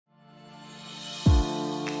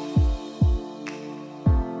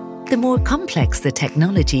The more complex the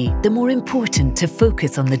technology, the more important to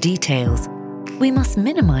focus on the details. We must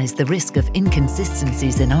minimize the risk of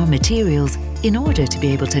inconsistencies in our materials in order to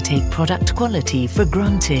be able to take product quality for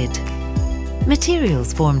granted.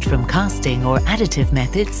 Materials formed from casting or additive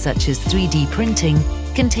methods such as 3D printing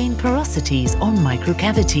contain porosities or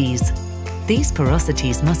microcavities. These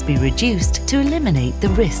porosities must be reduced to eliminate the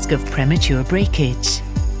risk of premature breakage.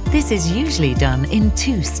 This is usually done in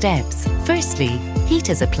 2 steps. Firstly, heat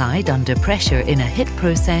is applied under pressure in a HIP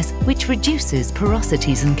process which reduces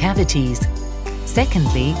porosities and cavities.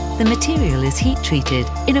 Secondly, the material is heat-treated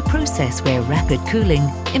in a process where rapid cooling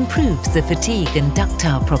improves the fatigue and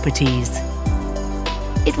ductile properties.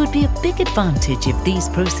 It would be a big advantage if these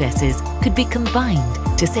processes could be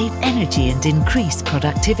combined to save energy and increase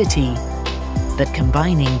productivity. But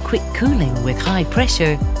combining quick cooling with high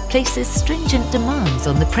pressure places stringent demands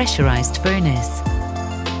on the pressurized furnace.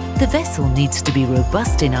 The vessel needs to be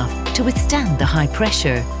robust enough to withstand the high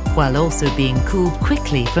pressure, while also being cooled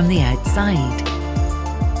quickly from the outside.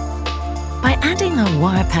 By adding a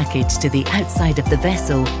wire package to the outside of the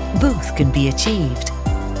vessel, both can be achieved.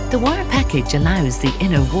 The wire package allows the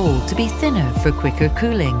inner wall to be thinner for quicker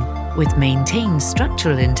cooling, with maintained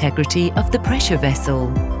structural integrity of the pressure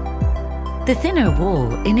vessel. The thinner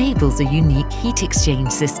wall enables a unique heat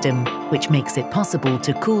exchange system, which makes it possible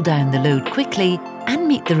to cool down the load quickly and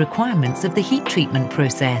meet the requirements of the heat treatment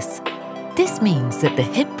process. This means that the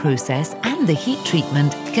HIP process and the heat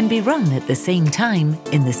treatment can be run at the same time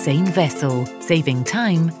in the same vessel, saving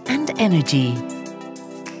time and energy.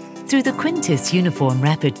 Through the Quintus Uniform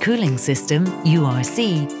Rapid Cooling System,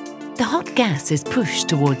 URC, the hot gas is pushed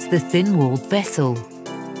towards the thin-walled vessel.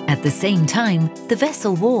 At the same time, the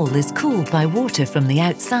vessel wall is cooled by water from the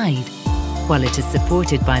outside, while it is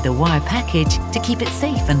supported by the wire package to keep it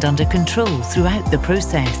safe and under control throughout the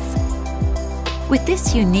process. With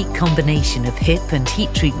this unique combination of HIP and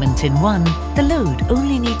heat treatment in one, the load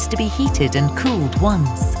only needs to be heated and cooled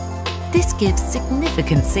once. This gives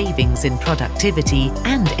significant savings in productivity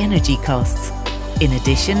and energy costs. In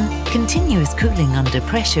addition, continuous cooling under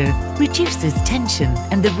pressure reduces tension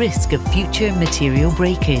and the risk of future material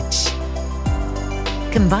breakage.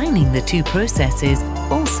 Combining the 2 processes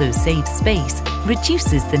also saves space,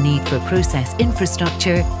 reduces the need for process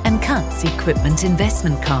infrastructure, and cuts equipment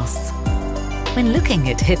investment costs. When looking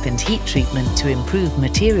at HIP and heat treatment to improve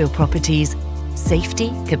material properties,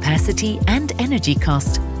 safety, capacity, and energy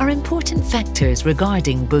cost are important factors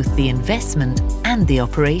regarding both the investment and the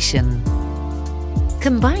operation.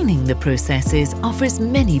 Combining the processes offers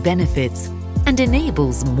many benefits and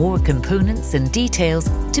enables more components and details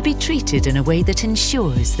to be treated in a way that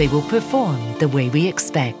ensures they will perform the way we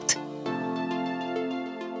expect.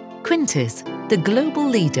 Quintus, the global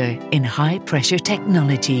leader in high-pressure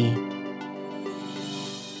technology.